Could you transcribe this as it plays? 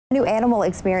New animal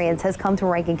experience has come to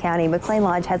Rankin County. McLean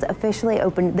Lodge has officially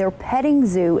opened their petting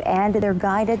zoo and their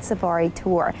guided safari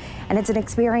tour. And it's an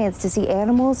experience to see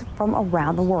animals from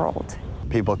around the world.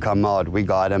 People come out, we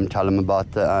guide them, tell them about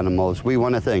the animals. We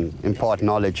want to impart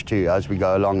knowledge too as we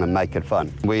go along and make it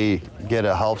fun. We get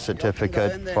a health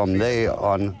certificate. From there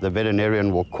on, the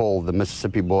veterinarian will call the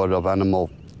Mississippi Board of Animal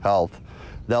Health.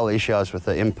 They'll issue us with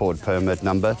the import permit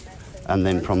number. And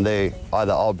then from there,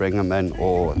 either I'll bring them in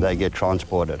or they get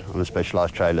transported on the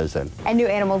specialized trailers in. And new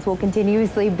animals will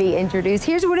continuously be introduced.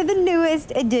 Here's one of the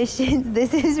newest additions.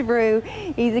 This is Roo.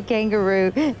 He's a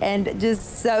kangaroo and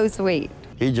just so sweet.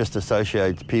 He just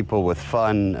associates people with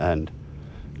fun and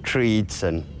treats,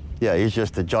 and yeah, he's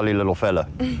just a jolly little fella.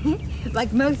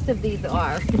 Like most of these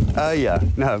are. Oh yeah,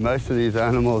 no, most of these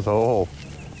animals are all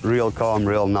real calm,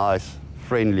 real nice,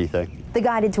 friendly thing. The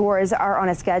guided tours are on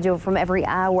a schedule from every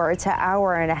hour to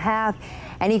hour and a half,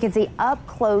 and you can see up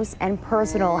close and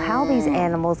personal how these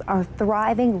animals are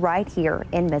thriving right here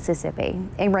in Mississippi.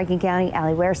 In Rankin County,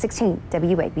 Allie Ware, 16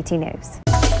 WABT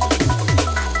News.